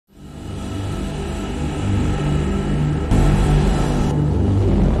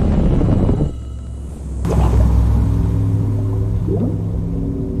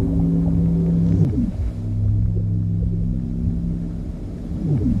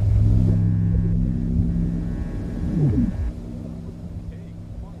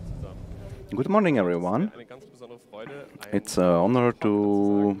Good morning, everyone. It's an honor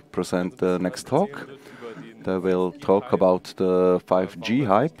to present the next talk. They will talk about the 5G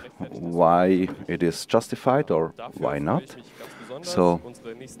hype, why it is justified or why not. So,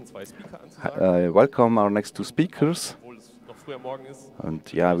 I welcome our next two speakers. And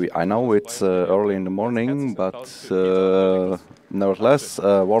yeah, I know it's early in the morning, but nevertheless,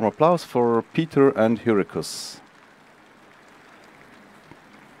 warm applause for Peter and Hyricus.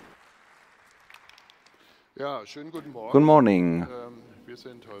 Good morning.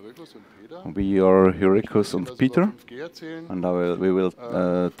 We are Hyricus and Peter, and we will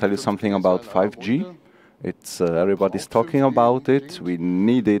tell you something about 5G. It's everybody's talking about it. We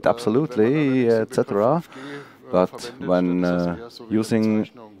need it absolutely, etc. But when using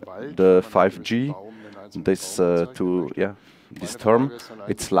the 5G, this term,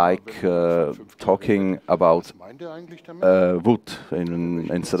 it's like talking about wood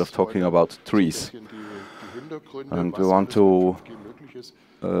instead of talking about trees. And we want to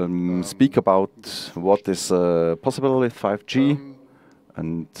speak about what is possible with 5G,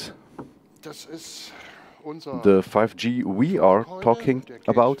 and the 5G we are talking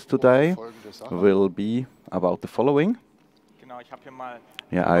about today will be about the following.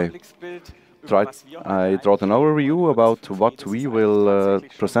 Yeah, I brought an overview about what we will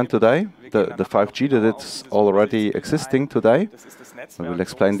present today, the 5G that is already existing today. I will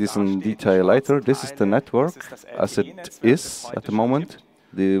explain this in detail later. This is the network as it is at the moment.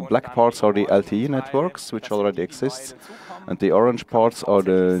 The black parts are the LTE networks, which already exist, and the orange parts are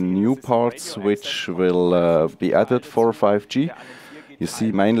the new parts which will be added for 5G. You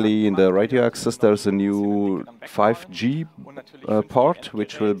see mainly in the radio access there's a new 5G part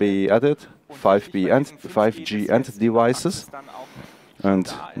which will be added, 5G and devices.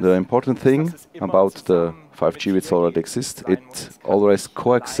 And the important thing about the 5G which already exists, it always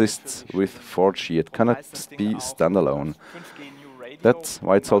coexists with 4G. It cannot be standalone. That's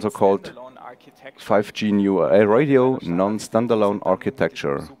why it's also called 5G new radio non-standalone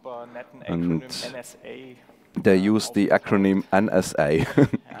architecture. And they use the acronym NSA,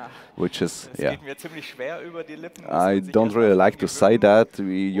 which is, yeah. I don't really like to say that.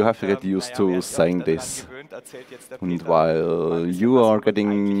 You have to get used to saying this. And while you are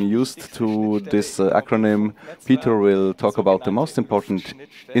getting used to this acronym, Peter will talk about the most important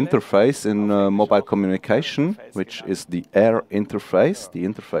interface in mobile communication, which is the air-interface, the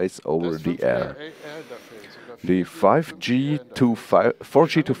interface over the air. The 4G to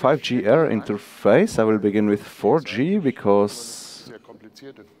 5G air interface, I will begin with 4G because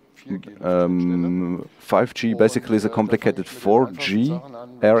 5G basically is a complicated 4G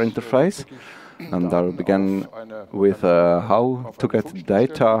air interface. And I'll begin with how to get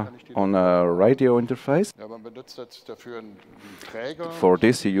data on a radio interface. For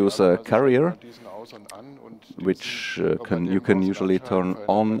this you use a carrier, which you can usually turn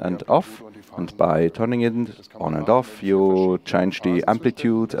on and off. And by turning it on and off, you change the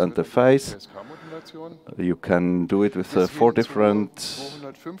amplitude and the phase. You can do it with four different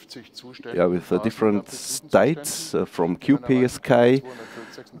states from QPSK,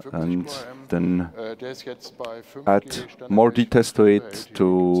 and then add more details to it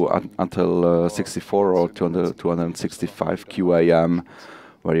until 64 or 265 QAM,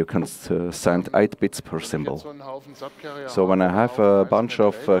 where you can send 8 bits per symbol. So when I have a bunch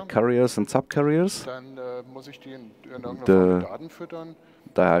of carriers and subcarriers,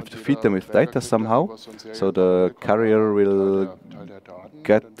 I have to feed them with data somehow. So the carrier will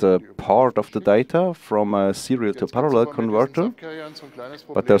get part of the data from a serial to parallel converter.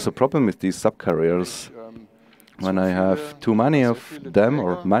 But there's a problem with these subcarriers. When I have too many of them,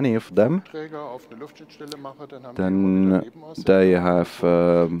 or many of them, then they have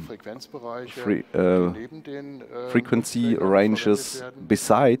frequency ranges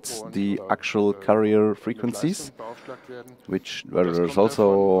besides the actual carrier frequencies, where there's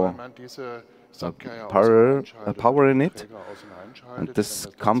also power in it, and this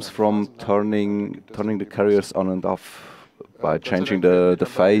comes from turning the carriers on and off by changing the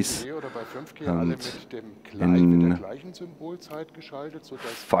phase. And in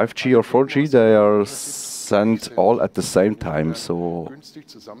 5G or 4G, they are sent all at the same time. So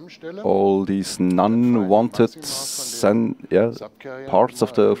all these non-wanted parts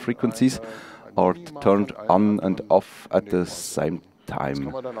of the frequencies are turned on and off at the same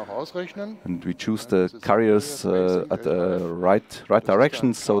time. And we choose the carriers at the right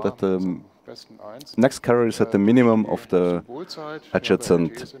direction so that the next carrier is at the minimum of the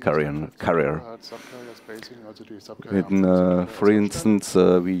adjacent carrier. For instance,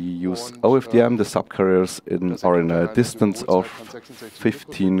 we use OFDMA. The subcarriers are in a distance of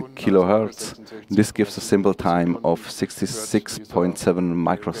 15 kilohertz. This gives a symbol time of 66.7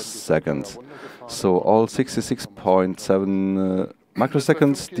 microseconds. So all 66.7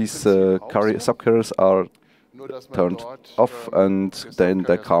 microseconds, these subcarriers are turned off, and then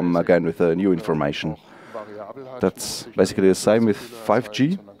they come again with new information. That's basically the same with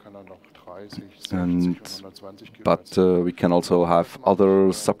 5G. But we can also have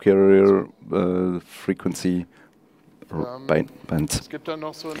other subcarrier frequency bands.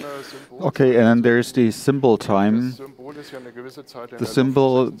 Okay, and then there's the symbol time. The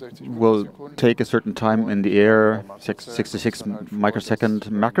symbol will take a certain time in the air, 66 microsecond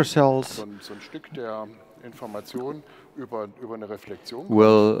macrocells.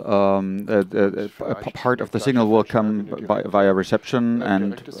 A part of the signal will come via reception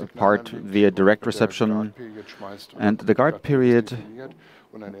and a part via direct reception. And the guard period,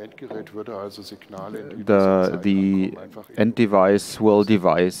 the end device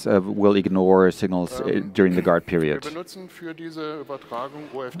will ignore signals during the guard period.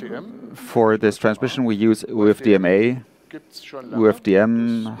 For this transmission, we use OFDMA.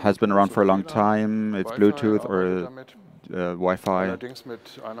 OFDM has been around for a long time. It's Bluetooth or Wi-Fi.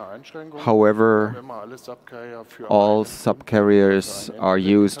 However, all subcarriers are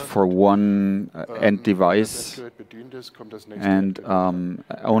used for one end device, and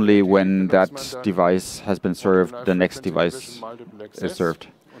only when that device has been served, the next device is served.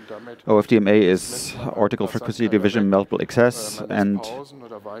 OFDMA is optical frequency division multiple access, and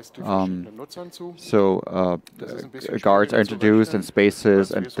guards are introduced and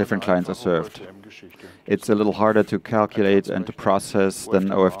spaces and different clients are served. It's a little harder to calculate and to process than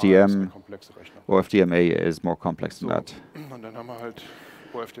OFDM. OFDMA is more complex than that.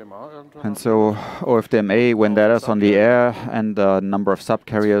 And so OFDMA, when that is on the air, and the number of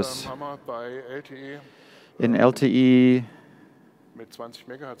subcarriers in LTE,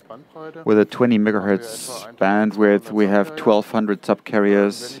 with a 20 megahertz bandwidth, we have 1,200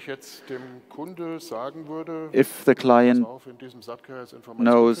 subcarriers. If the client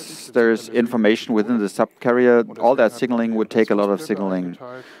knows there's information within the subcarrier, all that signaling would take a lot of signaling.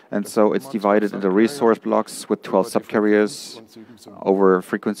 And so it's divided into resource blocks with 12 subcarriers over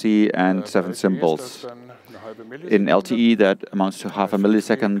frequency and 7 symbols. In LTE, that amounts to half a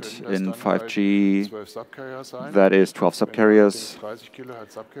millisecond. In 5G, that is 12 subcarriers.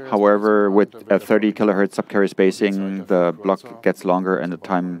 However, with a 30 kilohertz subcarrier spacing, the block gets longer and the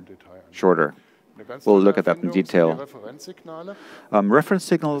time shorter. We'll look at that in detail. Reference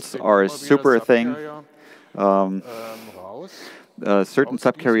signals are a super thing. Certain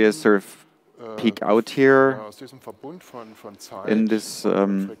subcarriers serve peak out here in this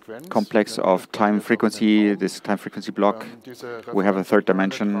complex of time frequency, this time frequency block. We have a third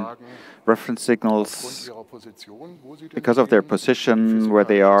dimension. Reference signals, because of their position, where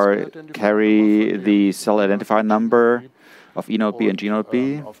they are, carry the cell identifier number of E node B and G node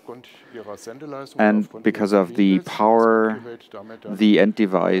B. And because of the power, the end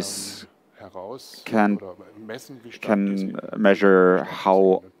device can measure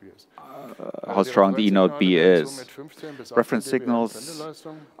how strong the E node B is. Reference signals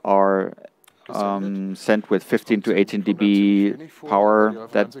are sent with 15 to 18 dB power.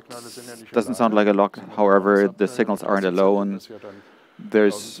 That doesn't sound like a lot. However, the signals aren't alone.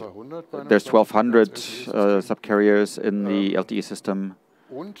 There's 1,200 subcarriers in the LTE system,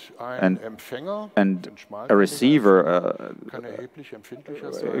 and a receiver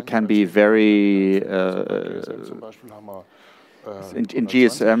can be very in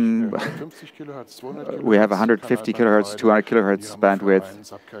GSM, we have 150 kilohertz, 200 kilohertz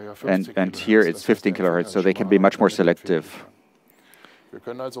bandwidth, and here it's 15 kilohertz, so they can be much more selective.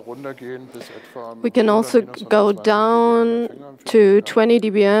 We can also go down to 20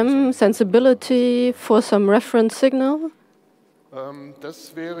 dBm sensibility for some reference signal.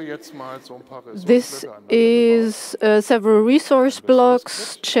 This is several resource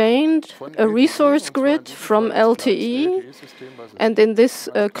blocks chained, a resource grid from LTE, and in this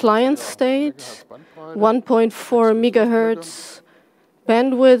client state, 1.4 megahertz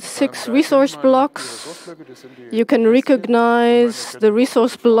bandwidth, 6 resource blocks. You can recognize the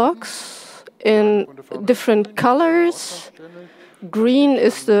resource blocks in different colors. Green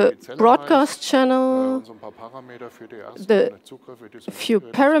is the broadcast channel. The few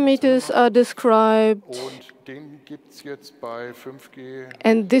parameters are described.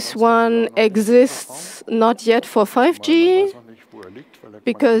 And this one exists not yet for 5G.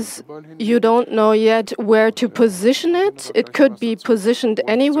 because you don't know yet where to position it. It could be positioned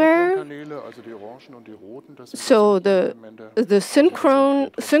anywhere. So the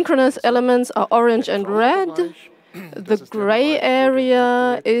synchronous elements are orange and red. The gray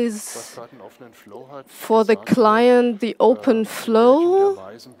area is for the client the open flow.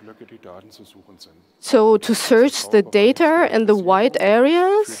 So to search the data in the white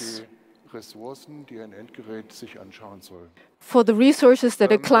areas for the resources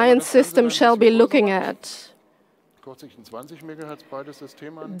that a client system shall be looking at.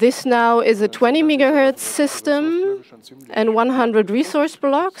 This now is a 20 megahertz system and 100 resource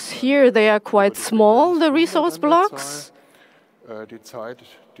blocks. Here they are quite small, the resource blocks. The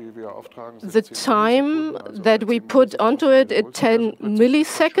time that we put onto it is 10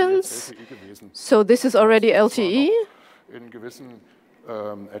 milliseconds. So this is already LTE.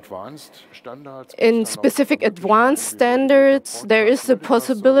 In specific advanced standards, there is the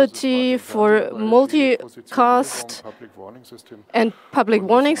possibility for multicast and public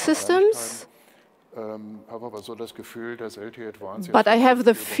warning systems. But I have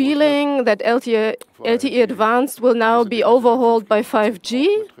the feeling that LTE Advanced will now be overhauled by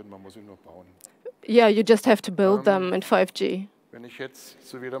 5G. Yeah, you just have to build them in 5G.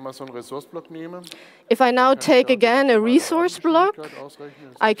 If I now take again a resource block,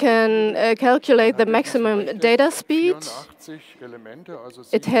 I can calculate the maximum data speed.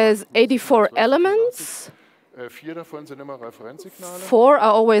 It has 84 elements. 4 are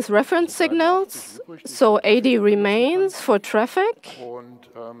always reference signals, so 80 remains for traffic.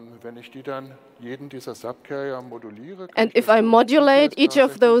 And if I modulate each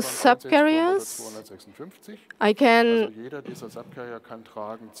of those subcarriers, I can.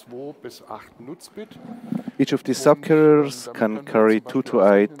 Each of these subcarriers can carry 2 to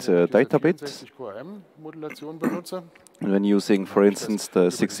 8 data bits. When using, for instance, the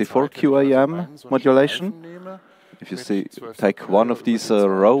 64 QAM modulation, if you take one of these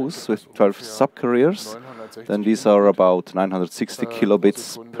rows with 12 subcarriers, then these are about 960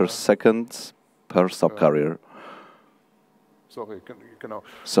 kilobits per second per subcarrier.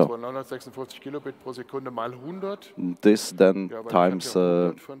 So this then times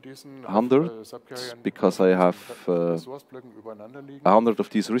 100, because I have 100 of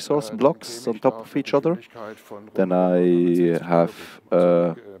these resource blocks on top of each other. Then I have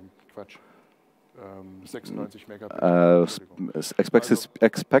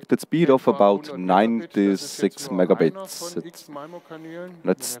expected speed of about 96 megabits.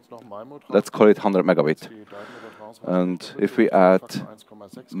 Let's call it 100 megabit. And if we add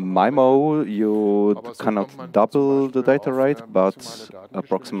MIMO, you cannot double the data rate, but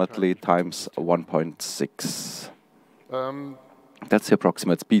approximately times 1.6. That's the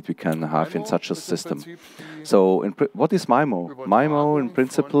approximate speed we can have in such a system. So, what is MIMO? MIMO, in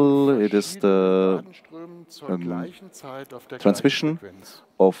principle, it is the transmission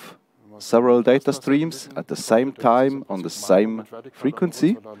of several data streams at the same time on the same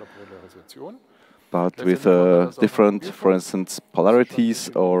frequency, but with different, for instance,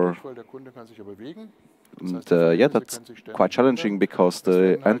 polarities or. And, yeah, that's quite challenging because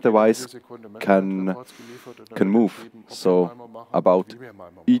the end device can move. So about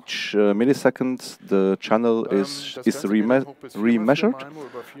each millisecond, the channel is remeasured,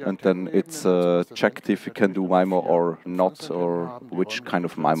 and then it's checked if you can do MIMO or not, or which kind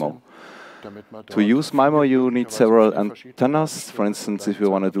of MIMO. To use MIMO, you need several antennas. For instance, if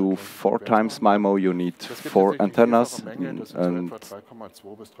you want to do 4 times MIMO, you need 4 antennas, and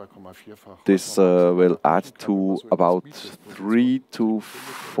this will add to about 3 to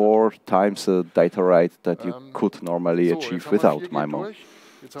 4 times the data rate that you could normally achieve without MIMO.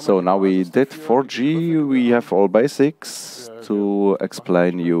 So now we did 4G, we have all basics to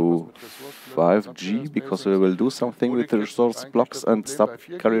explain you 5G, because we will do something with the resource blocks and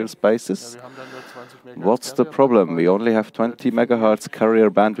subcarrier spaces. What's the problem? We only have 20 megahertz carrier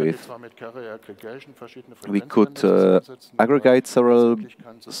bandwidth. We could aggregate several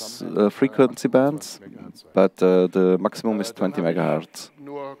frequency bands, but the maximum is 20 megahertz.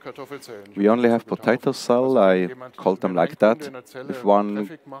 We only have potato cell, I call them like that. If one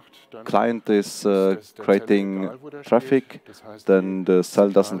client is creating traffic, then the cell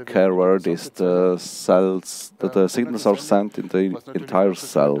doesn't care where it is. The signals are sent in the entire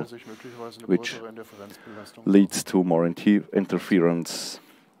cell, which leads to more interference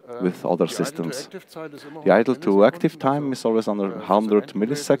with other systems. The idle to active time is always under 100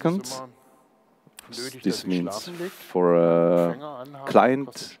 milliseconds. This means for a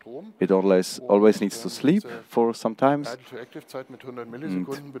client, it always needs to sleep for some time.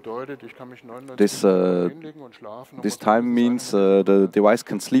 This time means the device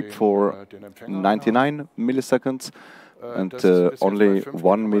can sleep for 99 milliseconds, and only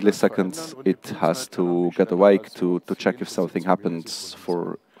 1 millisecond it has to get awake to check if something happens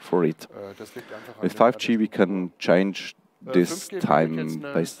for it. With 5G we can change this time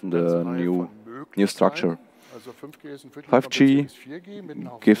based on the new structure. 5G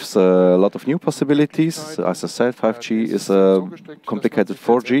gives a lot of new possibilities. As I said, 5G is a complicated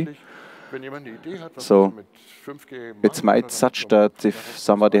 4G. So it's made such that if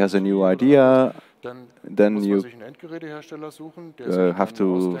somebody has a new idea, then you have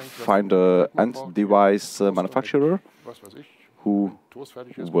to find an end device manufacturer who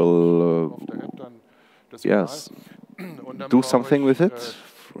will do something with it.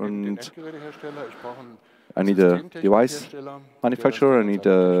 And I need a device manufacturer, I need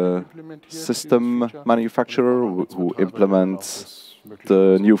a system manufacturer who implements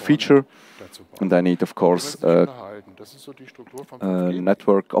the new feature, and I need, of course, a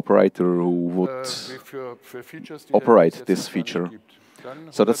network operator who would operate this feature.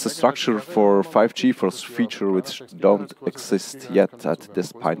 So that's the structure for 5G, for feature which don't exist yet at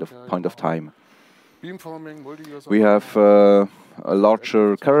this point of time. We have a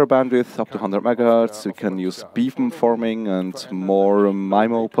larger carrier bandwidth, up to 100 megahertz. We can use beamforming and more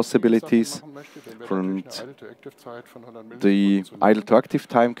MIMO possibilities. And the idle to active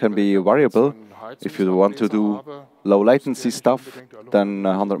time can be variable. If you want to do low latency stuff, then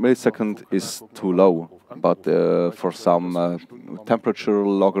 100 milliseconds is too low. But for some temperature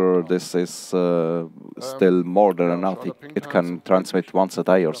logger, this is still more than enough. It can transmit once a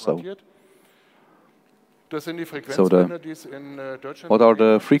day or so. So what are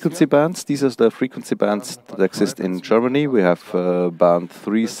the frequency bands? These are the frequency bands that exist in Germany. We have band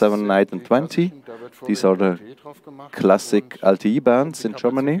 3, 7, 8 and 20. These are the classic LTE bands in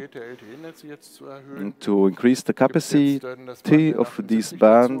Germany. And to increase the capacity of these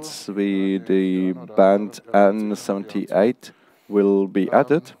bands, the band N78 will be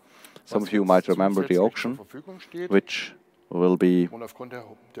added. Some of you might remember the auction, which will be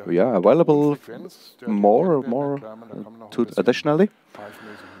available more additionally,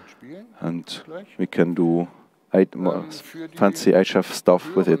 and we can do fancy HF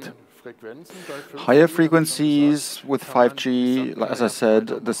stuff with it. Higher frequencies with 5G, as I said,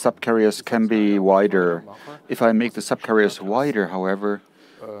 the subcarriers can be wider. If I make the subcarriers wider, however,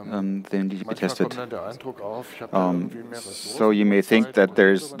 they need to be tested. So you may think that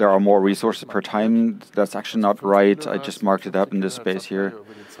there are more resources per time. That's actually not right. I just marked it up in this space here.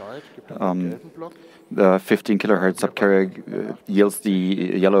 The 15 kilohertz subcarrier yields the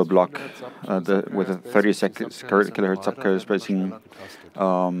yellow block with a 36 kilohertz subcarrier spacing.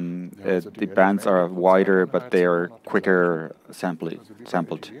 The bands are wider, but they are quicker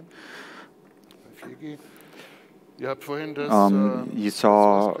sampled. You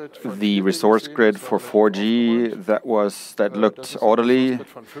saw the resource grid for 4G that looked orderly.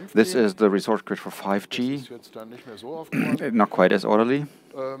 This is the resource grid for 5G. Not quite as orderly.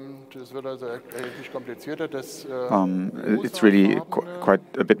 It's really quite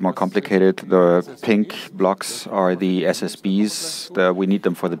a bit more complicated. The pink blocks are the SSBs. We need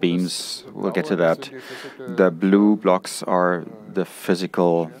them for the beams. We'll get to that. The blue blocks are the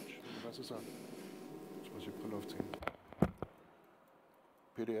physical.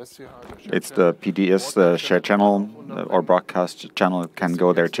 It's the PDS, the shared channel or broadcast channel can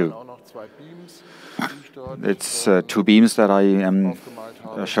go there too. It's two beams that I am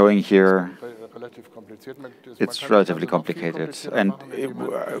showing here. It's relatively complicated, and it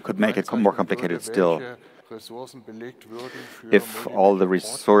could make it more complicated still. If all the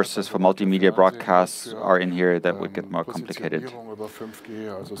resources for multimedia broadcasts are in here, that would get more complicated.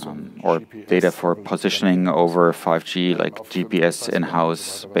 Or data for positioning over 5G, like GPS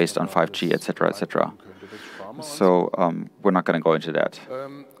in-house based on 5G, etc., etc. So we're not going to go into that.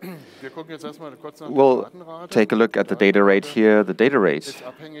 We'll take a look at the data rate here. The data rate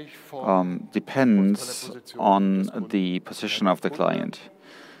depends on the position of the client.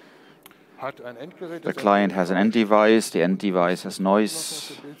 The client has an end device, the end device has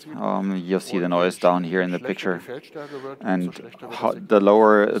noise. You'll see the noise down here in the picture. And the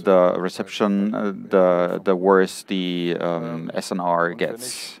lower the reception, the worse the SNR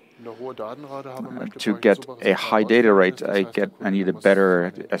gets. To get a high data rate, I need a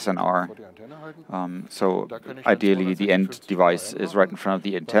better SNR. So ideally, the end device is right in front of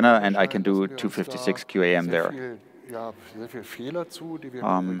the antenna, and I can do 256 QAM there.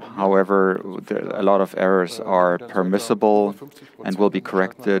 However, a lot of errors are permissible and will be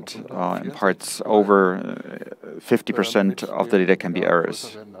corrected. In parts over 50% of the data can be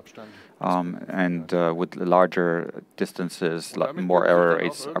errors. And with larger distances, more error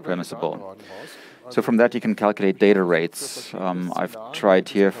rates are permissible. So from that, you can calculate data rates. I've tried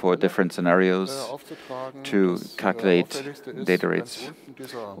here for different scenarios to calculate data rates.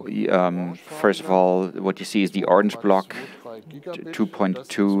 First of all, what you see is the orange block,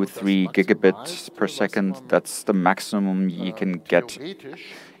 2.23 gigabits per second. That's the maximum you can get,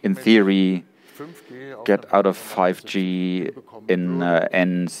 in theory, get out of 5G in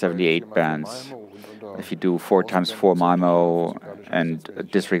N78 bands. If you do 4 times 4 MIMO and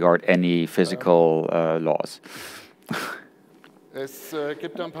disregard any physical laws.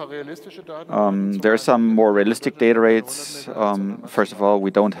 There are some more realistic data rates. First of all, we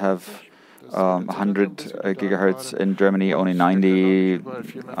don't have 100 gigahertz in Germany, only 90.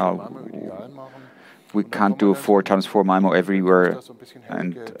 We can't do 4 times 4 MIMO everywhere,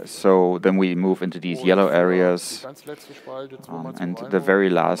 and so then we move into these yellow areas. And the very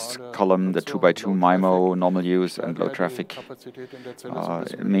last column, the 2 by 2 MIMO, normal use and low traffic,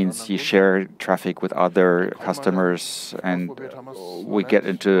 it means you share traffic with other customers, and we get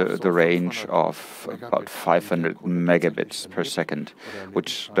into the range of about 500 megabits per second,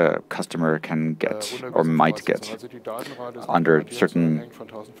 which the customer can get or might get under certain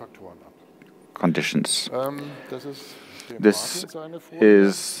conditions. This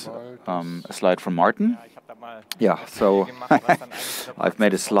is a slide from Martin. Yeah, so I've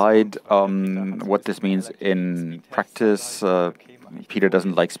made a slide what this means in practice. Peter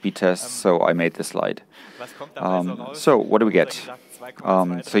doesn't like speed tests, so I made this slide. So what do we get?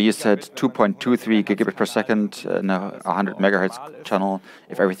 So you said 2.23 gigabit per second in a 100 megahertz channel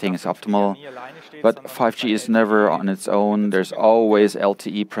if everything is optimal. But 5G is never on its own. There's always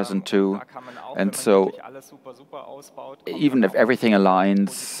LTE present too. And so even if everything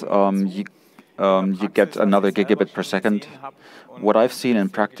aligns, you get another gigabit per second. What I've seen in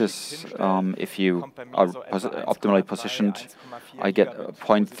practice, if you are optimally positioned, I get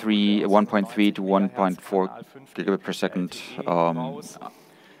 1.3 to 1.4 gigabit per second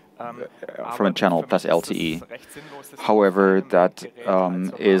from a channel plus LTE. However, that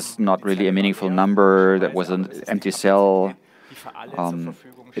is not really a meaningful number. That was an empty cell.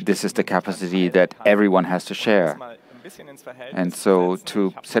 This is the capacity that everyone has to share. And so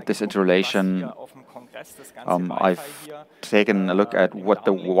to set this into relation, I've taken a look at what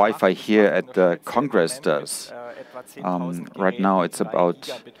the Wi-Fi here at the Congress does. Right now it's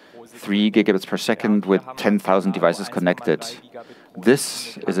about 3 gigabits per second with 10,000 devices connected.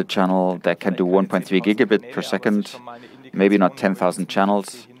 This is a channel that can do 1.3 gigabit per second, maybe not 10,000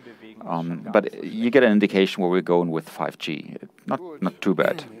 channels, but you get an indication where we're going with 5G. Not too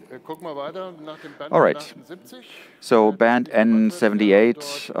bad. All right. So band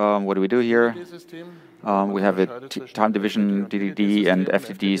N78, what do we do here? We have a time division DDD and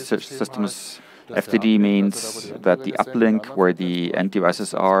FDD systems. FDD means that the uplink, where the end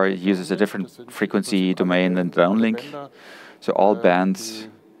devices are, uses a different frequency domain than the downlink. So all bands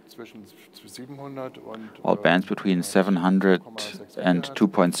between 700 and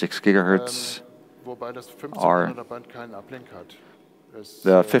 2.6 gigahertz are.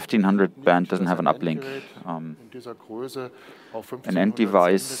 The 1500 band doesn't have an uplink. An end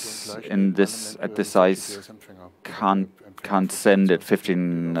device at this size can't send at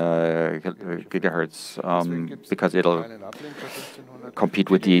 15 gigahertz because it'll compete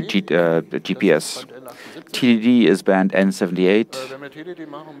with the GPS. TDD is band N78.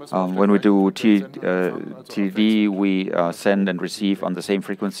 When we do TDD, we send and receive on the same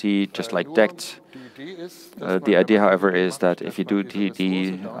frequency, just like DECT. The idea, however, is that if you do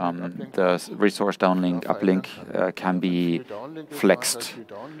TDD, the resource downlink, uplink can be flexed.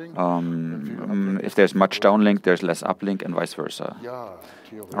 If there's much downlink, there's less uplink, and vice versa.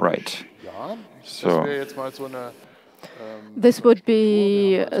 All right. So this would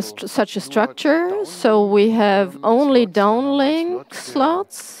be such a structure. So we have only downlink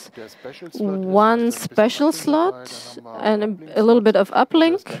slots, one special slot, and a little bit of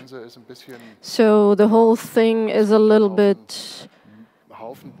uplink. So the whole thing is a little bit,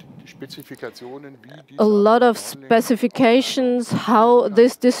 a lot of specifications how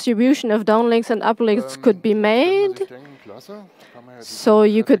this distribution of downlinks and uplinks could be made. So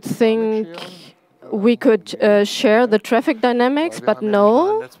you could think we could share the traffic dynamics, but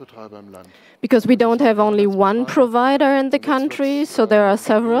no, because we don't have only one provider in the country, so there are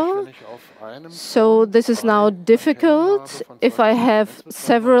several. So this is now difficult if I have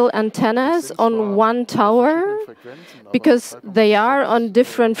several antennas on one tower, because they are on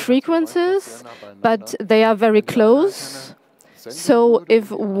different frequencies, but they are very close. So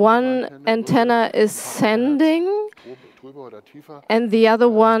if one antenna is sending and the other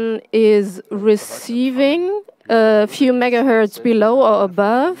one is receiving a few megahertz below or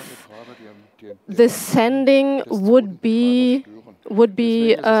above, the sending would be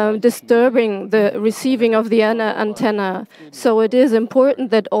disturbing the receiving of the antenna. So it is important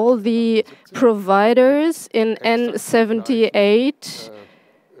that all the providers in N78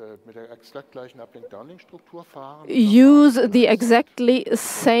 use the exactly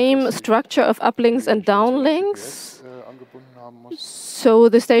same structure of uplinks and downlinks. So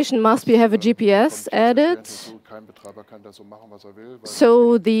the station must have a GPS added.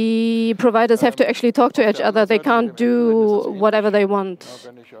 So the providers have to actually talk to each other. They can't do whatever they want.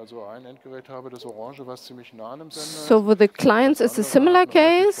 So with the clients, it's a similar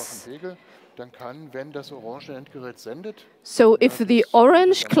case. So if the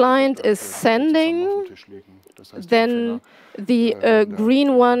orange client is sending, then the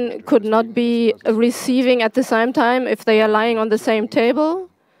green one could not be receiving at the same time if they are lying on the same table.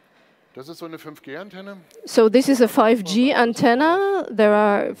 So this is a 5G antenna. There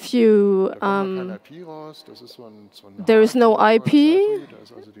are a few. There is no IP.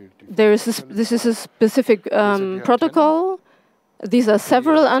 This is a specific protocol. These are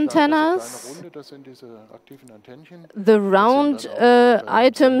several antennas. The round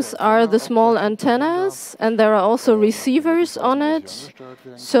items are the small antennas, and there are also receivers on it,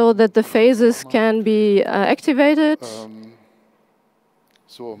 so that the phases can be activated.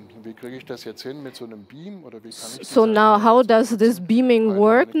 So now, how does this beaming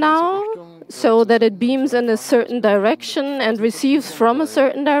work now? So that it beams in a certain direction and receives from a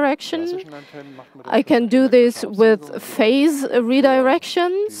certain direction. I can do this with phase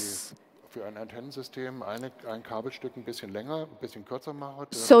redirections.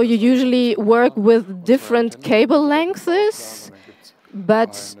 So you usually work with different cable lengths,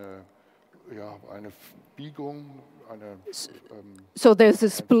 but so there's a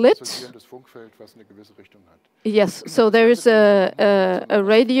split. Yes, so there is a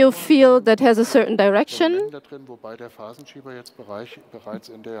radio field that has a certain direction.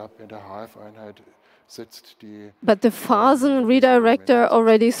 But the Phasen redirector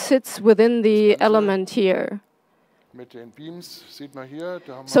already sits within the element here.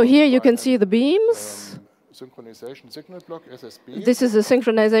 So here you can see the beams. This is a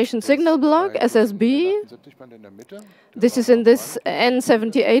synchronization signal block, SSB. This is in this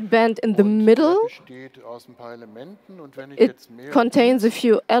N78 band in the middle. It contains a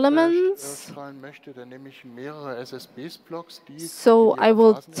few elements. So I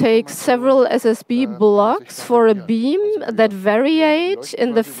will take several SSB blocks for a beam that variate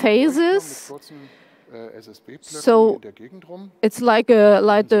in the phases. So it's like a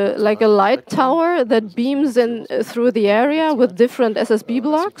light tower that beams in through the area with different SSB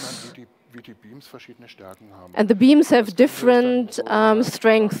blocks. And the beams have different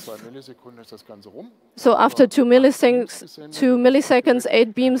strengths. So after 2 milliseconds,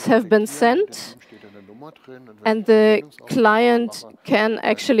 8 beams have been sent. And the client can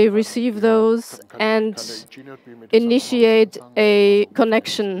actually receive those and initiate a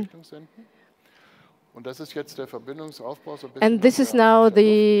connection. And this is now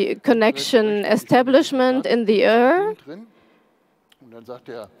the connection establishment in the air.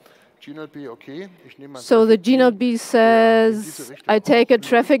 So the GNOB says, I take a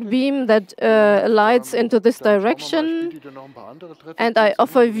traffic beam that lights into this direction, and I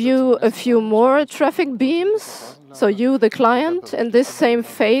offer you a few more traffic beams, so you, the client, in this same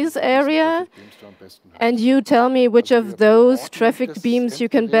phase area, and you tell me which of those traffic beams you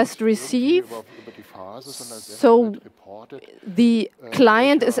can best receive. So the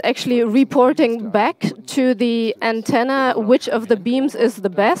client is actually reporting back to the antenna which of the beams is the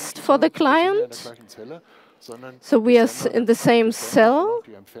best for the client. So we are in the same cell.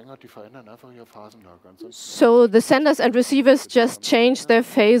 So the senders and receivers just change their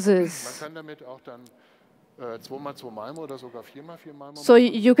phases. So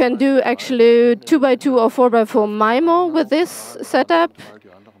you can do actually 2x2 or 4x4 MIMO with this setup.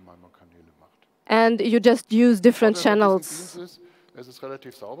 And you just use different channels.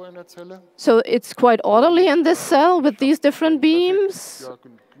 So it's quite orderly in this cell with these different beams.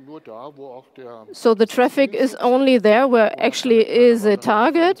 So the traffic is only there where actually is a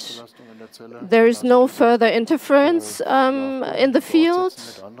target. there is no further interference in the field.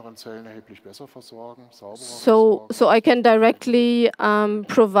 So I can directly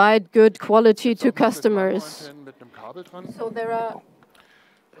provide good quality to customers. So there are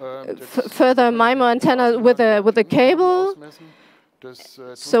further MIMO antenna with a cable.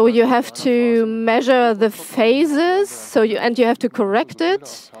 So you have to measure the phases, and you have to correct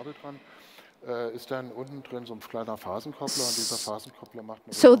it.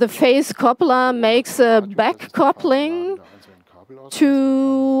 So the phase coupler makes a back coupling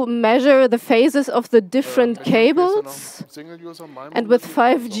to measure the phases of the different cables. And with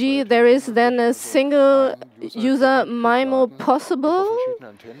 5G, there is then a single user MIMO possible.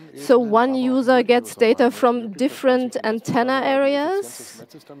 So one user gets data from different antenna areas.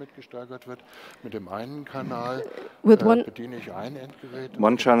 With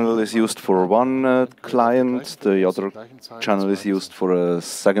one channel is used for one client, the other channel is used for a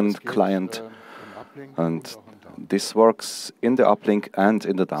second client. And this works in the uplink and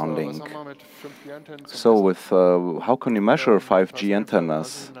in the downlink. So with how can you measure 5G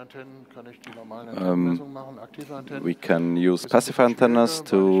antennas? We can use passive antennas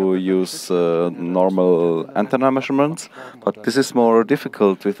to use normal antenna measurements, but this is more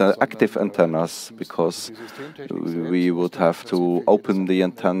difficult with active antennas because we would have to open the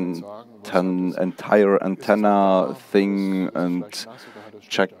entire antenna thing and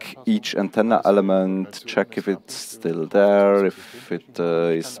check each antenna element, check if it's still there, if it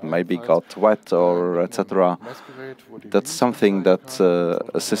is maybe got wet or etc. That's something that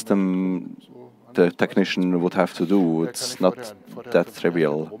a system the technician would have to do. It's not that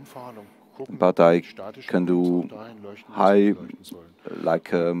trivial. But I can do high-level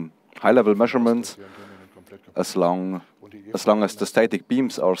measurements as long as the static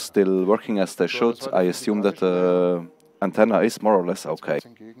beams are still working as they should. I assume that the antenna is more or less okay.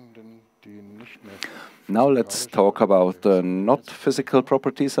 Now let's talk about not physical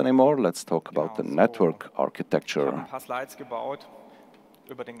properties anymore. Let's talk about the network architecture.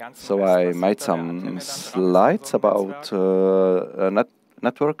 So I made some slides about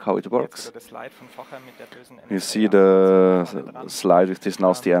network, how it works. You see the slide with this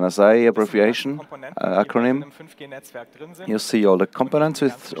nasty NSA abbreviation, acronym. You see all the components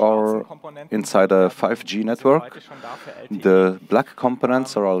which are inside a 5G network. The black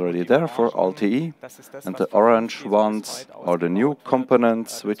components are already there for LTE, and the orange ones are the new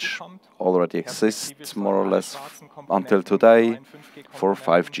components which already exist more or less until today for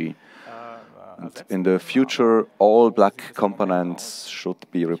 5G. And in the future, all black components should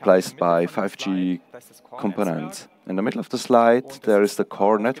be replaced by 5G components. In the middle of the slide, there is the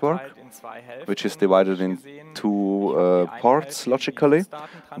core network, which is divided in two parts logically.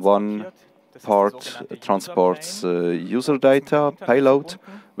 One part transports user data, payload,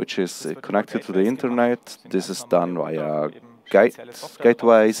 which is connected to the internet. This is done via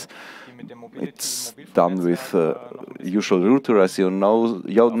gateways. It's done with usual router, as you know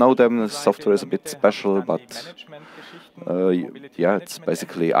them. The software is a bit special, but yeah, it's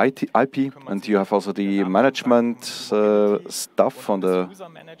basically IP, and you have also the management stuff on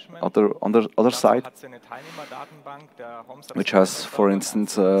the other side, which has, for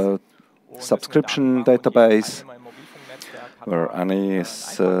instance, a subscription database, where any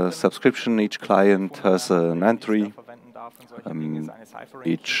subscription, each client has an entry.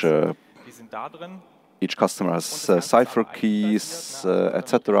 Each customer has cipher keys,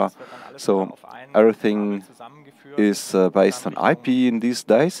 etc. So everything is based on IP in these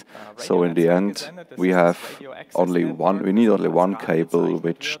days. So in the end, we need only one cable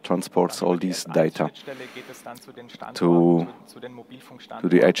which transports all these data to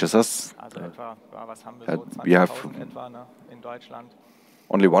the HSS. We have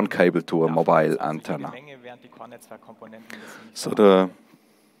only one cable to a mobile antenna. So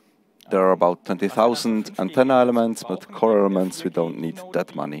there are about 20,000 antenna elements, but core elements, we don't need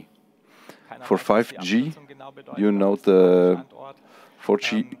that many. For 5G, you know the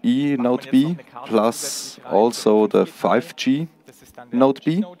 4GE node B, plus also the 5G node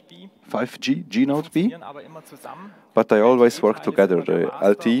B, 5G G node B, but they always work together. The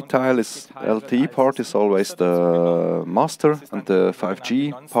LTE part is always the master, and the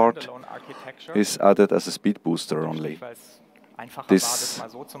 5G part is added as a speed booster only. This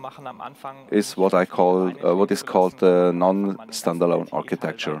is what is called the non-standalone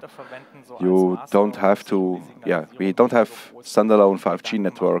architecture. We don't have standalone 5G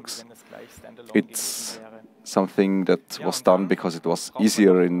networks. It's something that was done because it was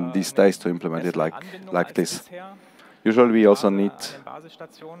easier in these days to implement it like this. Usually we also need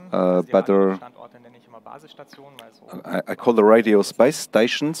better, I call the radios base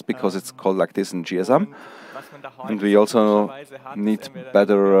stations because it's called like this in GSM. And we also need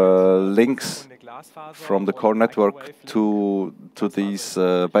better links from the core network to these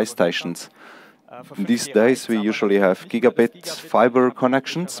base stations. In these days we usually have gigabit fiber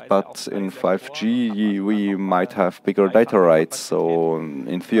connections, but in 5G we might have bigger data rates. So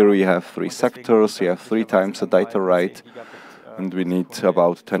in theory you have 3 sectors, you have 3 times the data rate, and we need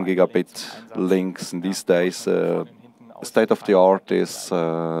about 10 gigabit links. In these days state of the art is 10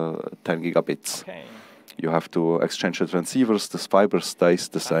 gigabits. You have to exchange the transceivers, the fiber stays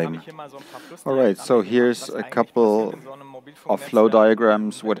the same. All right, so here's a couple of flow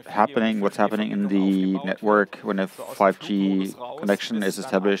diagrams, what's happening in the network when a 5G connection is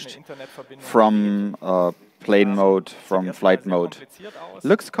established from plane mode, from flight mode.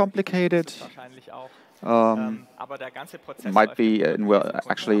 Looks complicated. Might be, well,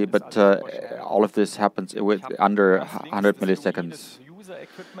 actually, but all of this happens with under 100 milliseconds.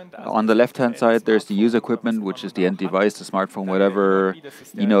 On the left-hand side, there's the user equipment, which is the end device, the smartphone, whatever.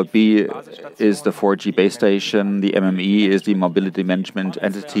 Node B is the 4G base station. The MME is the mobility management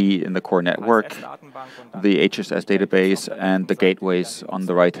entity in the core network. The HSS database and the gateways on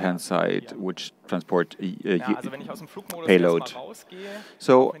the right-hand side, which transport payload.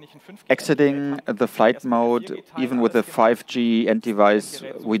 So, exiting the flight mode, even with the 5G end device,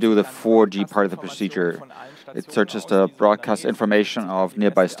 we do the 4G part of the procedure. It searches the broadcast information of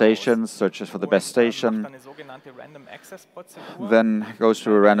nearby stations, searches for the best station, then goes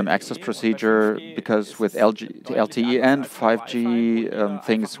through a random access procedure, because with LTE and 5G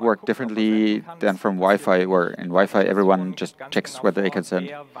things work differently than from Wi-Fi, where in Wi-Fi everyone just checks whether they can send.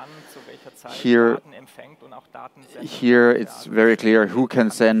 Here it's very clear who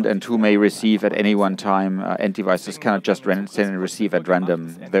can send and who may receive at any one time. End devices cannot just send and receive at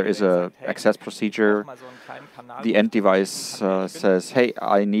random. There is a access procedure. The end device says, hey,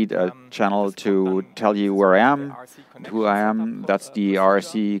 I need a channel to tell you where I am and who I am. That's the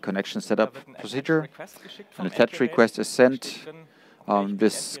RRC connection setup procedure. An attached request is sent.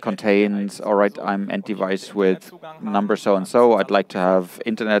 This contains, all right, I'm end device with number so-and-so. I'd like to have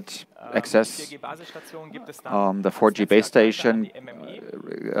internet access. The 4G base station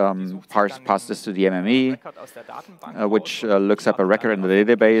passes this to the MME, which looks up a record in the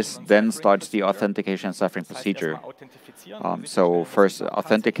database, then starts the authentication and ciphering procedure. So first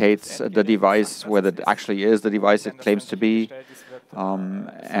authenticates the device, whether it actually is the device it claims to be,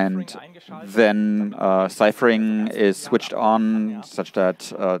 and then ciphering is switched on such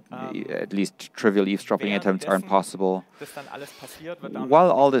that at least trivial eavesdropping attempts aren't possible.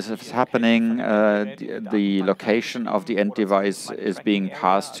 While all this is happening, the location of the end device is being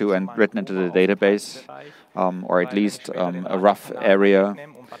passed to and written into the database, or at least a rough area,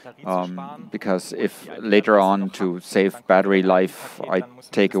 because if later on, to save battery life, I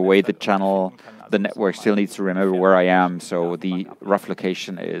take away the channel, the network still needs to remember where I am, so the rough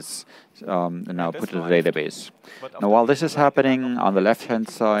location is now put in the database. Now, while this is happening, on the left-hand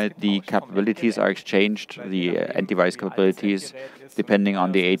side, the capabilities are exchanged, the end device capabilities, depending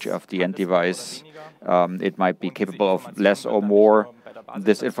on the age of the end device. It might be capable of less or more.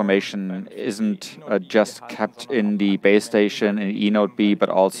 This information isn't just kept in the base station in Node B, but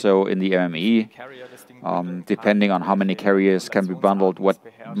also in the MME. Depending on how many carriers can be bundled, what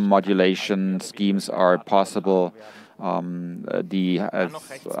modulation schemes are possible, the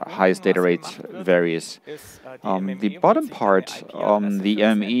highest data rate varies. The bottom part, the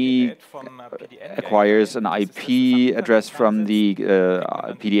MME acquires an IP address from the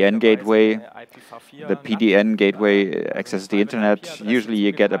PDN gateway. The PDN gateway accesses the internet. Usually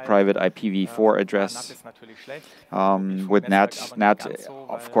you get a private IPv4 address. With NAT,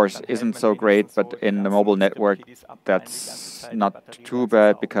 of course, isn't so great, but in the mobile network, that's not too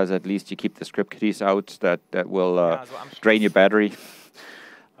bad, because at least you keep the script kiddies out that will drain your battery.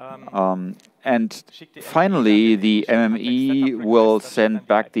 And finally, the MME will send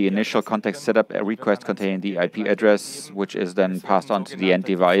back the initial context setup a request containing the IP address, which is then passed on to the end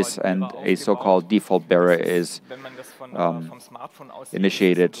device, and a so-called default bearer is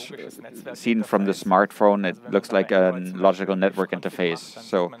initiated. Seen from the smartphone, it looks like a logical network interface.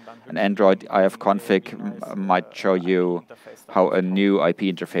 So an Android ifconfig might show you how a new IP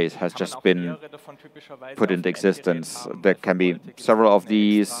interface has just been put into existence. There can be several of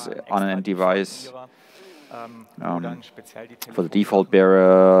these on an end device. For the default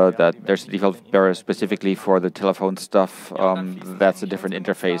bearer, there's a default bearer specifically for the telephone stuff. That's a different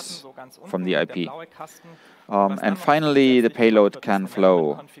interface from the IP. And finally, the payload can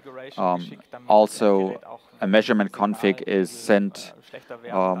flow. Also, a measurement config is sent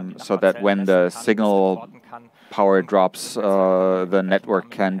so that when the signal power drops, the network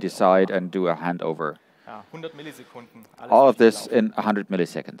can decide and do a handover. All of this in 100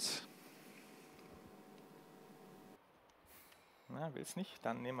 milliseconds.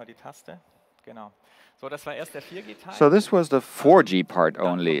 So this was the 4G part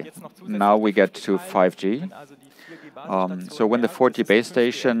only. Now we get to 5G. So when the 4G base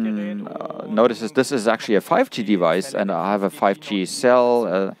station notices this is actually a 5G device and I have a 5G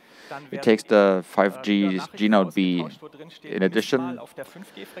cell, it takes the 5G G-node B in addition.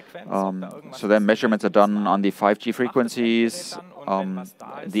 So then measurements are done on the 5G frequencies.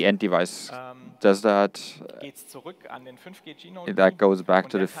 The end device does that. That goes back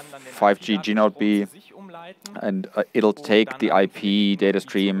to the 5G G-node B, and it'll take the IP data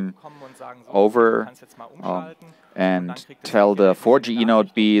stream over and tell the 4G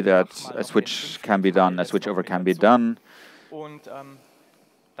E-node B that a switch can be done, a switchover can be done.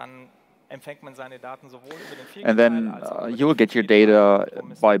 And then you will get your data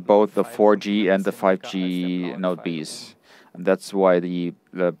by both the 4G and the 5G node Bs. And that's why the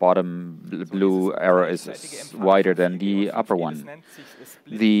bottom blue arrow is wider than the upper one.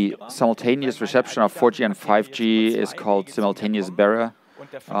 The simultaneous reception of 4G and 5G is called simultaneous bearer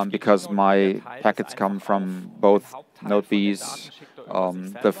because my packets come from both node Bs.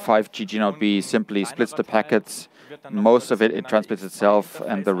 The 5G G node B simply splits the packets. Most of it transmits itself,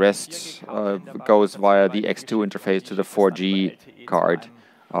 and the rest goes via the X2 interface to the 4G card,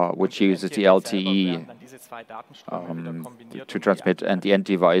 which uses the LTE to transmit, and the end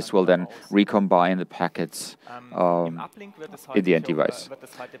device will then recombine the packets in the end device.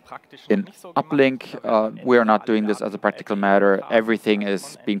 In uplink, we are not doing this as a practical matter. Everything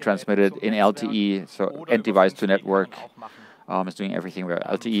is being transmitted in LTE, so end device to network. Is doing everything with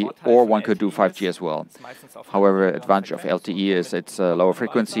LTE, or one could do 5G as well. However, advantage of LTE is it's a lower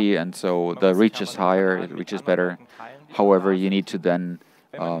frequency, and so the reach is higher, it reaches better. However, you need to then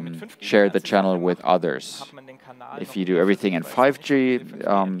share the channel with others. If you do everything in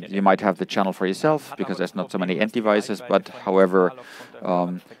 5G, you might have the channel for yourself because there's not so many end devices, but however,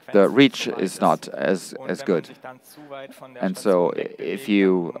 the reach is not as good. And so if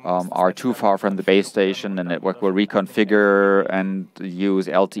you are too far from the base station, the network will reconfigure and use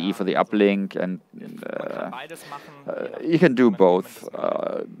LTE for the uplink, and you can do both.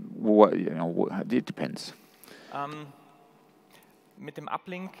 It depends. With the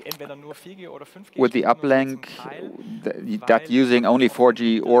uplink, that using only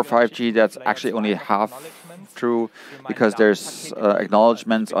 4G or 5G, that's actually only half true, because there's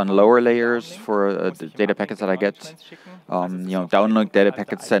acknowledgements on lower layers for the data packets that I get. Downlink data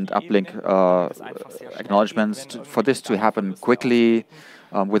packets send uplink acknowledgements. For this to happen quickly,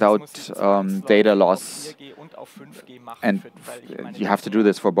 without data loss, and you have to do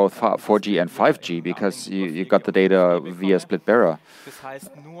this for both 4G and 5G because you got the data via split bearer.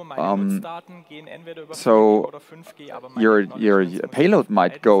 So your payload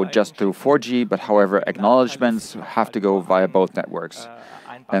might go just to 4G, but however, acknowledgements have to go via both networks.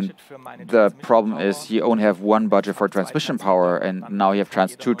 And the problem is you only have one budget for transmission power, and now you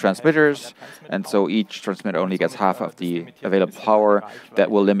have two transmitters, and so each transmitter only gets half of the available power. That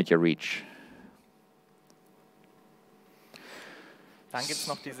will limit your reach.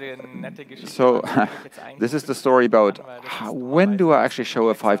 So this is the story about when do I actually show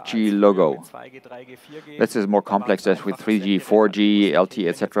a 5G logo. This is more complex than with 3G, 4G, LTE,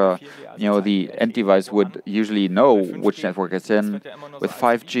 etc. The end device would usually know which network it's in. With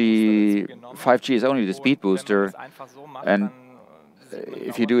 5G is only the speed booster, and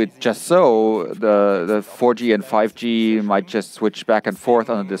if you do it just so, the 4G and 5G might just switch back and forth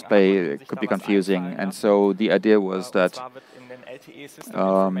on the display. It could be confusing, and so the idea was that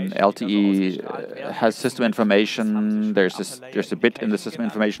LTE has system information. There's a bit in the system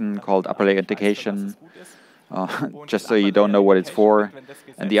information called upper layer indication, just so you don't know what it's for.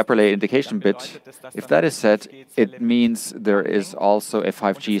 And the upper layer indication bit, if that is set, it means there is also a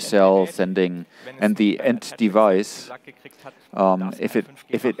 5G cell sending, and the end device, if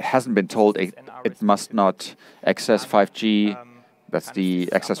it hasn't been told it must not access 5G, that's the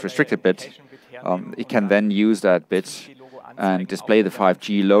access restricted bit, it can then use that bit and display the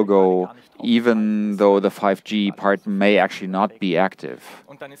 5G logo, even though the 5G part may actually not be active.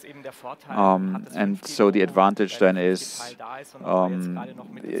 And so the advantage then is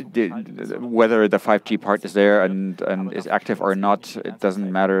whether the 5G part is there and is active or not, it doesn't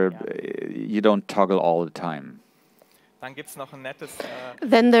matter. You don't toggle all the time.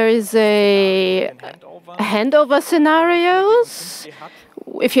 Then there is a handover scenarios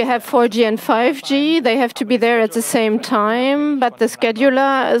if you have 4G and 5G, they have to be there at the same time, but the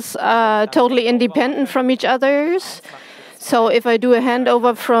scheduler is totally independent from each other. So if I do a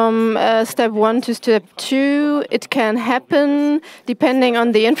handover from step 1 to step 2, it can happen, depending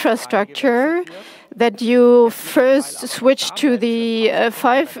on the infrastructure, that you first switch to the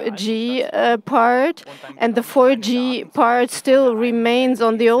 5G part, and the 4G part still remains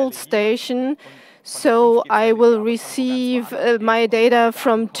on the old station. So I will receive my data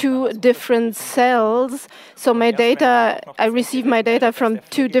from 2 different cells. So I receive my data from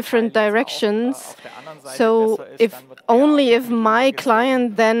 2 different directions. So only if my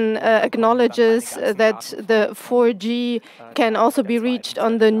client then acknowledges that the 4G can also be reached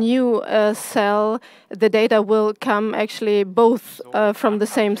on the new cell, the data will come actually both from the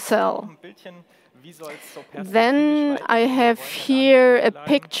same cell. Then I have here a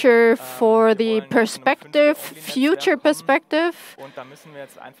picture for the perspective, future perspective.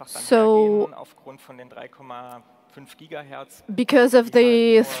 So because of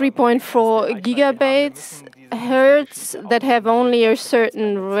the 3.4 gigabytes hertz that have only a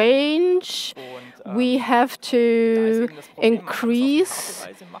certain range, we have to increase.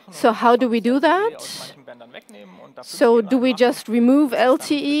 So how do we do that? So do we just remove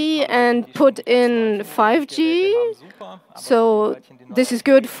LTE and put in 5G? So this is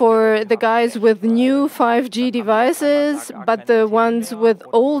good for the guys with new 5G devices, but the ones with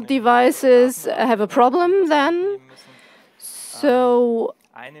old devices have a problem then. So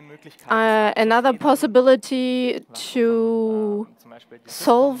another possibility to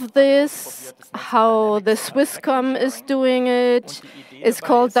solve this, how the Swisscom is doing it, is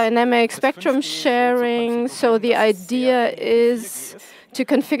called dynamic spectrum sharing. So the idea is to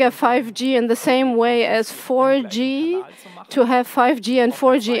configure 5G in the same way as 4G, to have 5G and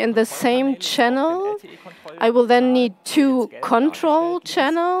 4G in the same channel. I will then need 2 control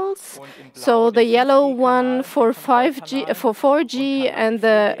channels. So the yellow one for 4G and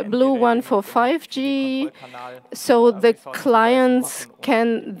the blue one for 5G. So the clients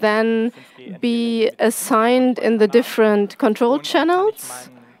can then be assigned in the different control channels.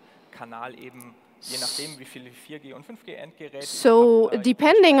 So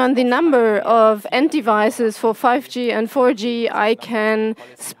depending on the number of end devices for 5G and 4G, I can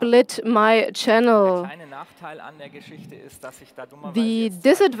split my channel. The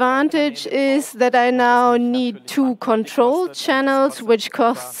disadvantage is that I now need 2 control channels, which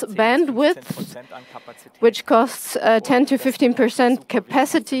costs bandwidth, which costs 10 to 15%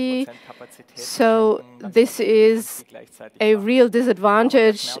 capacity. So this is a real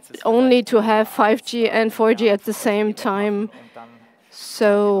disadvantage, only to have 5G and 4G at the same time.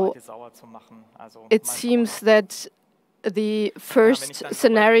 So it seems that the first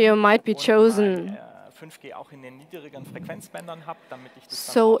scenario might be chosen.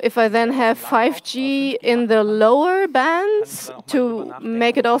 So if I then have 5G in the lower bands to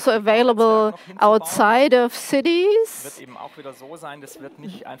make it also available outside of cities,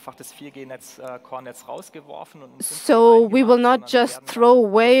 so we will not just throw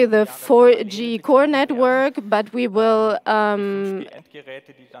away the 4G core network, but we will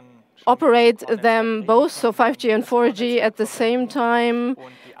operate them both, so 5G and 4G at the same time,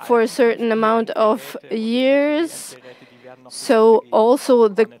 for a certain amount of years. So also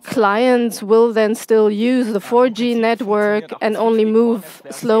the clients will then still use the 4G network and only move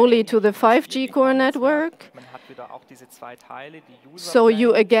slowly to the 5G core network. So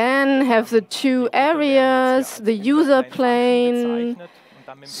you again have the 2 areas, the user plane,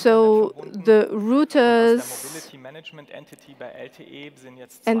 so the routers,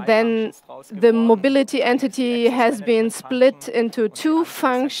 and then the mobility entity has been split into 2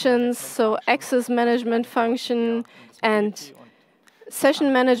 functions, so access management function and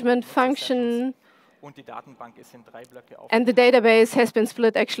session management function. And the database has been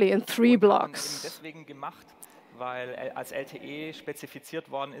split actually in 3 blocks.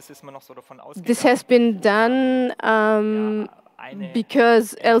 This has been done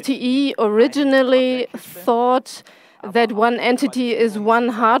because LTE originally thought that one entity is one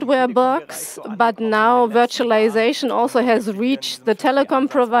hardware box, but now virtualization also has reached the telecom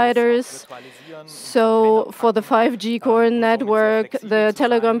providers. So for the 5G core network, the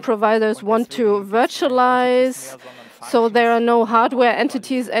telecom providers want to virtualize. So there are no hardware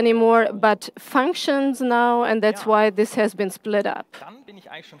entities anymore, but functions now, and that's why this has been split up.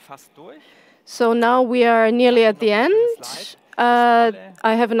 So now we are nearly at the end.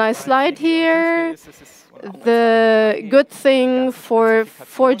 I have a nice slide here. The good thing for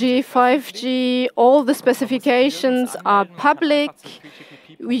 4G, 5G, all the specifications are public.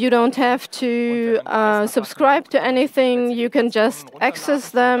 You don't have to subscribe to anything. You can just access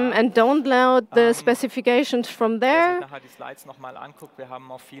them and download the specifications from there.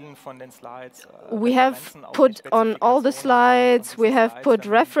 We have put on all the slides, we have put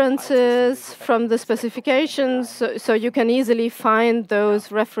references from the specifications, so you can easily find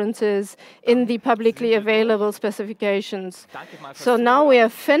those references in the publicly available specifications. So now we are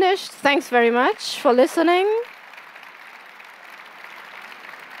finished. Thanks very much for listening.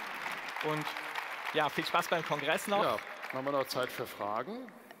 Und ja, viel Spaß beim Kongress noch. Ja, haben wir noch Zeit für Fragen.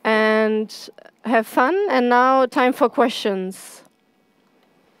 And have fun. And now time for questions.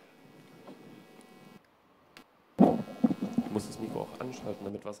 Ich muss das Mikro auch anschalten,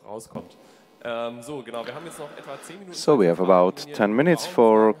 damit was rauskommt. So, genau, wir haben jetzt noch etwa 10 Minuten. So we have about 10 minutes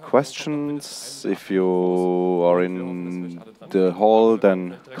for questions. If you are in the hall,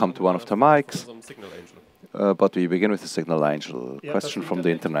 then come to one of the mics. But we begin with the Signal Angel. Question from the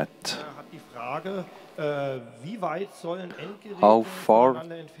internet. How far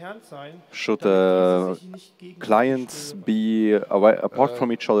should clients be apart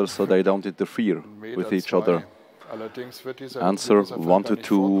from each other so they don't interfere with each other? Answer 1 to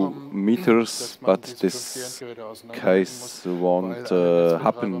 2 meters, but this case won't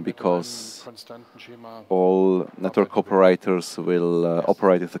happen because all network operators will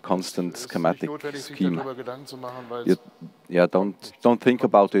operate with a constant schematic scheme. Yeah, don't think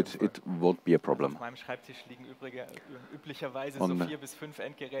about it. It won't be a problem. On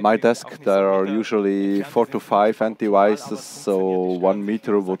my desk there are usually 4 to 5 end devices, so 1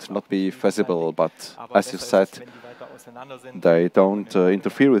 meter would not be feasible. But as you said, they don't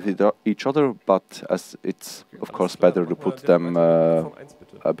interfere with each other, but as it's of course better to put them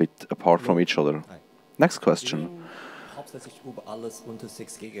a bit apart from each other. Next question.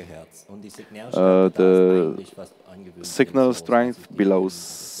 The signal strength below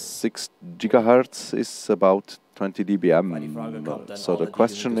 6 GHz is about 20 dBm. So the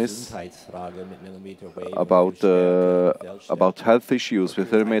question is about health issues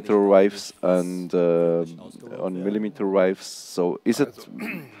with millimeter waves and on millimeter waves. So is it?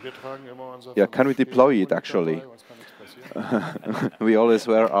 Yeah, can we deploy it actually? We always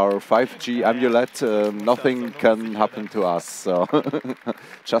wear our 5G amulet. Nothing can happen to us. So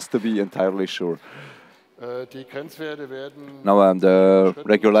just to be entirely sure. Now, the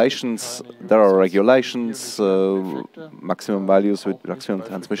regulations, there are regulations, maximum values with maximum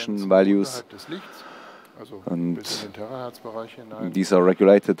transmission values, and these are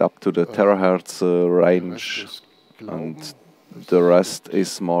regulated up to the terahertz range, and the rest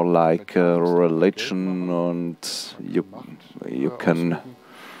is more like religion, and you can...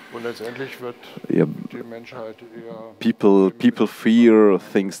 Yeah, people fear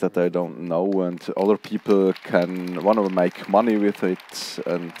things that they don't know, and other people can want to make money with it,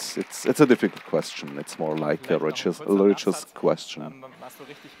 and it's a difficult question. It's more like a religious question.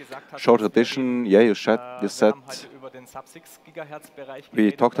 Short addition, yeah, you said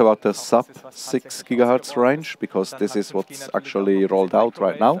we talked about the sub-6 GHz range because this is what's actually rolled out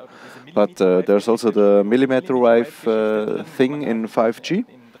right now, but there's also the millimeter wave thing in 5G.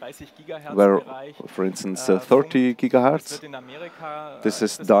 Where, for instance, 30 gigahertz. This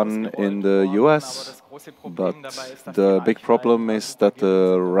is done in the US, but the big problem is that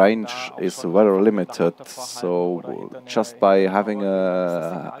the range is very limited. So just by having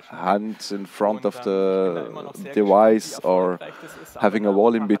a hand in front of the device or having a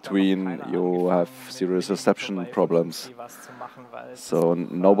wall in between, you have serious reception problems. So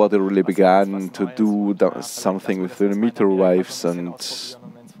nobody really began to do something with the millimeter waves, and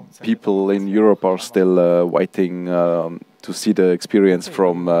people in Europe are still waiting to see the experience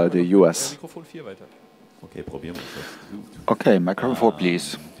from the US. Okay, microphone 4,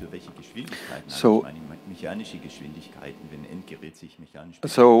 please. So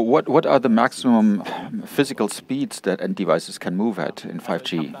what are the maximum physical speeds that end devices can move at in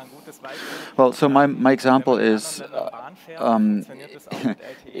 5G? Well, so my example is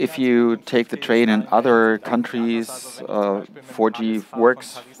if you take the train in other countries, 4G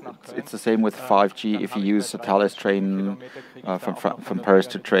works. It's the same with 5G. If you use a Thales train from Paris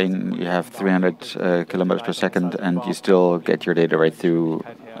to train, you have 300 kilometers per second, and you still get your data right through.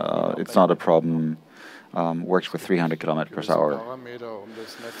 It's not a problem. Works with 300 kilometers per hour.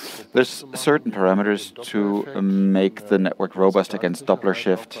 There's certain parameters to make the network robust against Doppler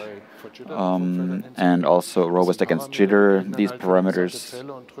shift. and also robust against jitter. These parameters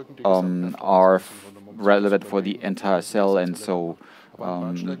are relevant for the entire cell, and so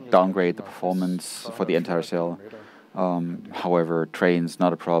downgrade the performance for the entire cell. However, trains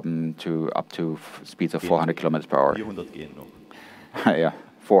not a problem to up to speeds of 400 kilometers per hour. Yeah,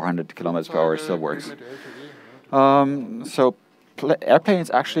 400 kilometers per hour still works. So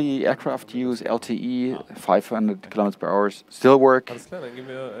airplanes, actually, aircraft use LTE, 500 kilometers per hour, still work.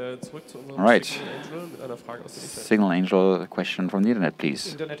 All right. Signal Angel, question from the internet,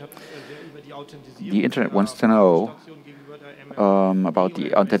 please. The internet wants to know about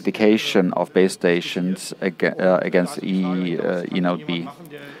the authentication of base stations against E-Node B.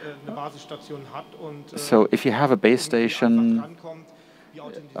 So if you have a base station,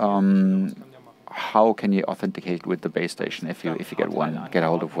 how can you authenticate with the base station if you get a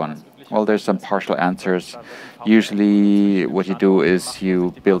hold of one? Well, there's some partial answers. Usually what you do is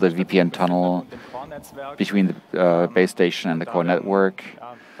you build a VPN tunnel between the base station and the core network.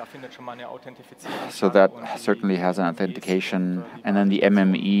 So that certainly has an authentication. And then the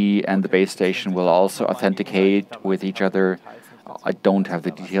MME and the base station will also authenticate with each other. I don't have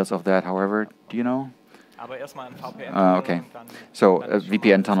the details of that, however. Do you know? Okay. So a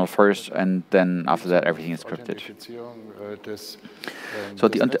VPN tunnel first, and then after that everything is encrypted. So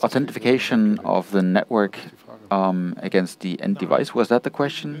the authentication of the network against the end device, was that the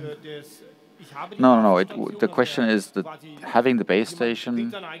question? No. The question is that having the base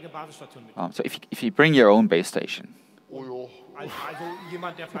station. So if you bring your own base station,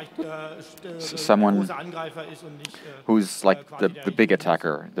 someone who's like the big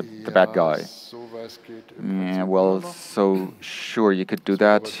attacker, the bad guy. Yeah, well, so sure, you could do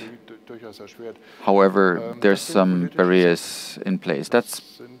that. However, there's some barriers in place. That's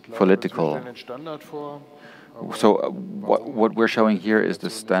political. So what we're showing here is the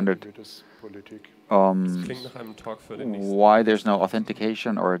standard. Why there's no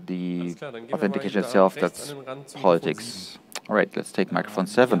authentication, or the authentication itself, that's politics. All right, let's take microphone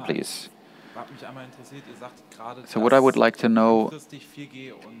 7, please. So what I would like to know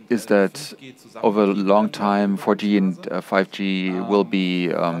is that over a long time, 4G and 5G will be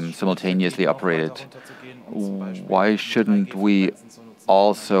simultaneously operated. Why shouldn't we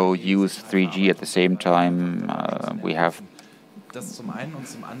also use 3G at the same time? We have.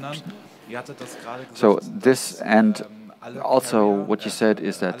 So this, and also what you said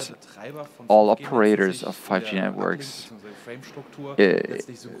is that all operators of 5G networks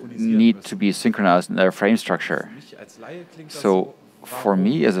need to be synchronized in their frame structure. So for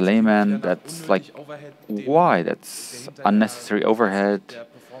me as a layman, that's like, why? That's unnecessary overhead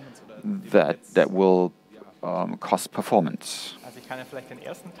that will cost performance.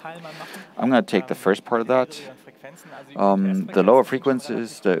 I'm going to take the first part of that. The lower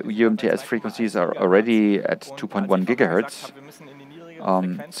frequencies, the UMTS frequencies, are already at 2.1 gigahertz.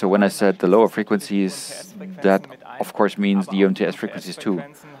 So when I said the lower frequencies, that of course means the UMTS frequencies too.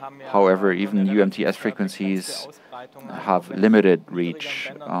 However, even UMTS frequencies have limited reach.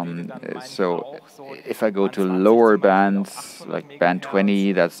 So if I go to lower bands, like band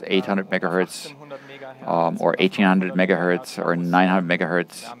 20, that's 800 megahertz, or 1800 megahertz, or 900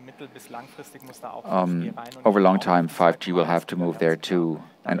 megahertz. Over a long time, 5G will have to move there too,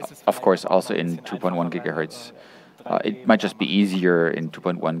 and of course also in 2.1 gigahertz. It might just be easier in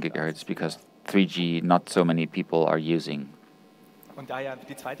 2.1 gigahertz because 3G not so many people are using.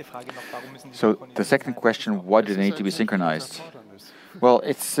 So the second question, why do they need to be synchronized? Well,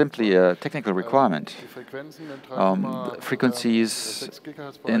 it's simply a technical requirement. Frequencies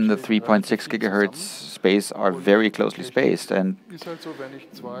in the 3.6 gigahertz space are very closely spaced, and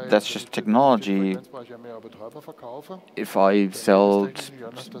that's just technology. If I sell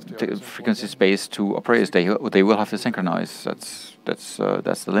frequency space to operators, they will have to synchronize. That's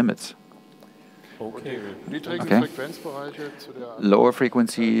the limits. Okay. Lower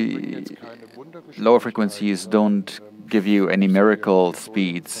frequencies don't give you any miracle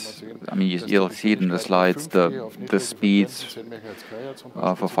speeds. I mean, you'll see it in the slides. The speeds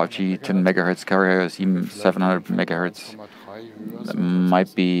for 5G 10 megahertz carriers, even 700 megahertz,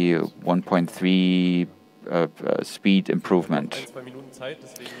 might be 1.3 speed improvement.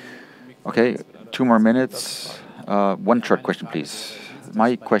 Okay, 2 more minutes. One short question, please.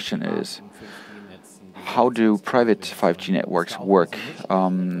 My question is, how do private 5G networks work?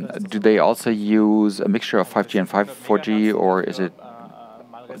 Do they also use a mixture of 5G and 4G, or is it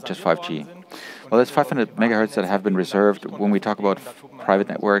just 5G? Well, there's 500 megahertz that have been reserved. When we talk about private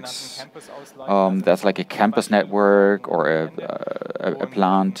networks, that's like a campus network or a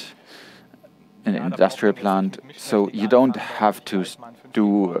plant, an industrial plant. So you don't have to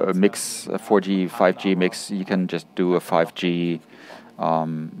do a mix, a 4G, 5G mix. You can just do a 5G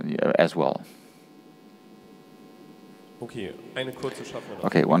as well. Okay, eine kurze schaffen wir noch.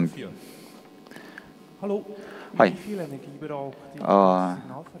 Okay, one. Hallo. Hi.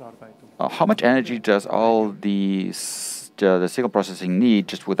 How much energy does all the signal processing need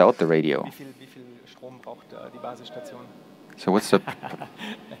just without the radio? Wie viel Strom braucht die Basisstation? So what's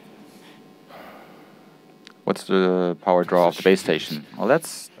the power draw of the base station? Well,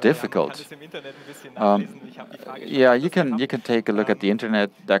 that's difficult. Yeah, you can take a look at the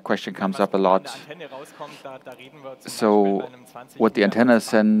internet. That question comes up a lot. So what the antenna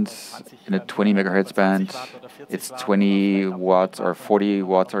sends in a 20 megahertz band, it's 20 watts or 40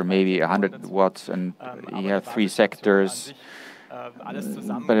 watts or maybe 100 watts, and you have 3 sectors.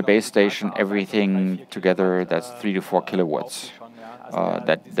 But a base station, everything together, that's 3 to 4 kilowatts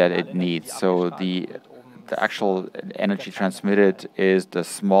that it needs. So the actual energy transmitted is the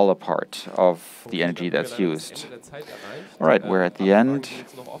smaller part of the energy that's used. All right, we're at the end.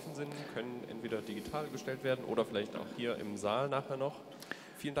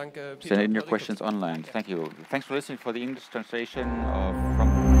 Send in your questions online. Thank you. Thanks for listening for the English translation from...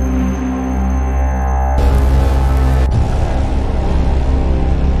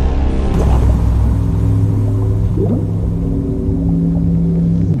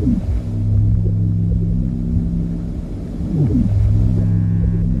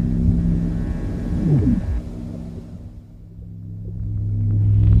 Mm-hmm.